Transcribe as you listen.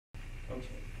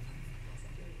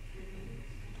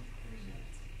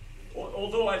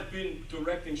although I've been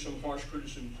directing some harsh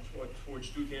criticism towards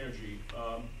Duke Energy,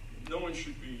 no one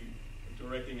should be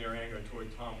directing their anger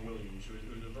toward Tom Williams,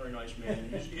 who's a very nice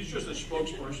man. He's just a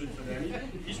spokesperson for them.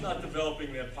 He's not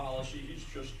developing their policy. He's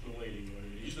just relating what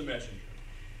it is. He's the messenger.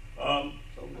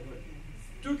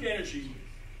 Duke Energy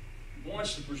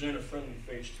wants to present a friendly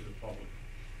face to the public.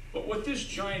 But what this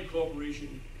giant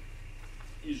corporation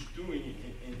is doing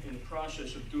in the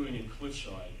process of doing in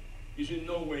Cliffside is in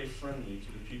no way friendly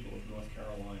to the people of North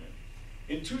Carolina.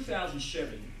 In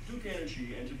 2007, Duke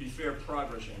Energy, and to be fair,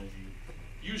 Progress Energy,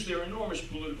 used their enormous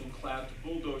political clout to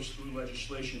bulldoze through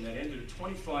legislation that ended a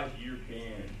 25-year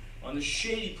ban on the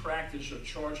shady practice of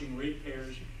charging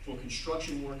ratepayers for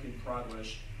construction work in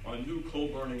progress on new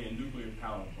coal-burning and nuclear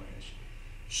power plants.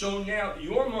 So now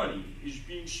your money is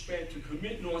being spent to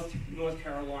commit North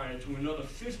Carolina to another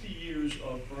 50 years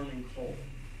of burning coal.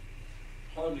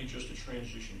 Hardly just a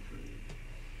transition period.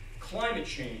 Climate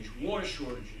change, water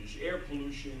shortages, air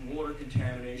pollution, water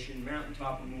contamination,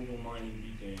 mountaintop removal, mining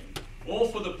be damned. All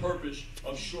for the purpose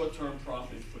of short-term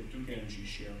profit for Duke Energy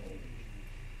shareholders.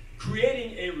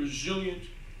 Creating a resilient,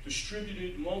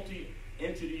 distributed,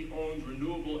 multi-entity-owned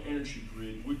renewable energy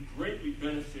grid would greatly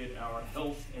benefit our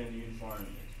health and the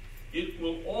environment. It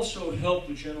will also help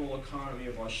the general economy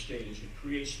of our state as it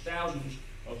creates thousands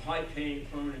of high-paying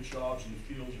permanent jobs in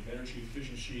the fields of energy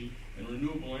efficiency and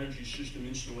renewable energy system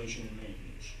installation and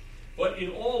maintenance. But in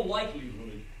all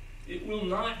likelihood, it will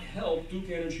not help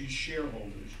Duke Energy's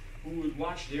shareholders, who would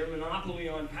watch their monopoly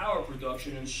on power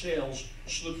production and sales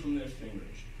slip from their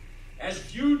fingers. As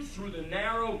viewed through the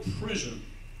narrow prism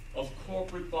of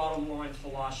corporate bottom-line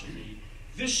philosophy,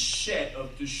 this set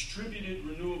of distributed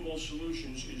renewable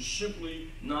solutions is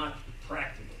simply not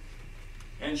practical.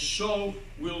 And so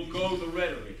will go the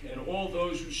rhetoric and all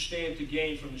those who stand to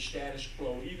gain from the status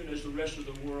quo, even as the rest of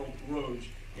the world grows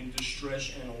in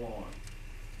distress and alarm.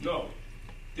 No,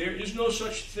 there is no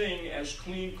such thing as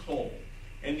clean coal.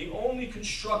 And the only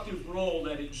constructive role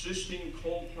that existing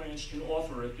coal plants can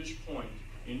offer at this point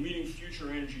in meeting future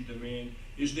energy demand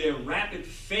is their rapid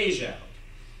phase-out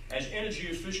as energy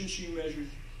efficiency measures,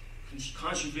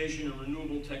 conservation, and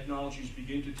renewable technologies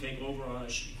begin to take over on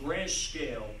a grand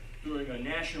scale during a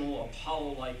national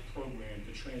Apollo-like program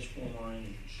to transform our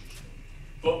energy system.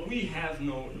 But we have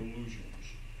no illusions.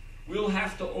 We'll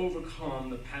have to overcome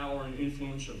the power and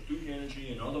influence of Duke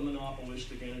Energy and other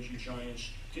monopolistic energy giants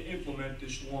to implement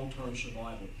this long-term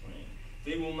survival plan.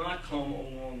 They will not come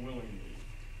along willingly.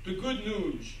 The good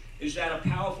news is that a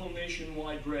powerful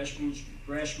nationwide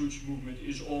grassroots movement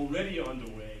is already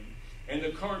underway, and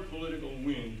the current political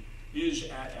wind is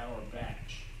at our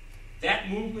backs. That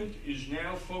movement is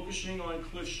now focusing on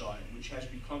Cliffside, which has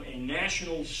become a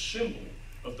national symbol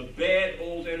of the bad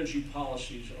old energy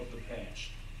policies of the past.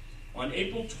 On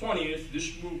April 20th,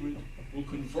 this movement will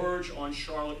converge on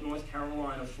Charlotte, North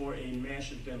Carolina for a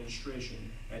massive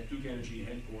demonstration at Duke Energy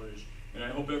headquarters, and I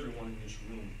hope everyone in this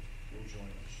room will join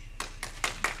us.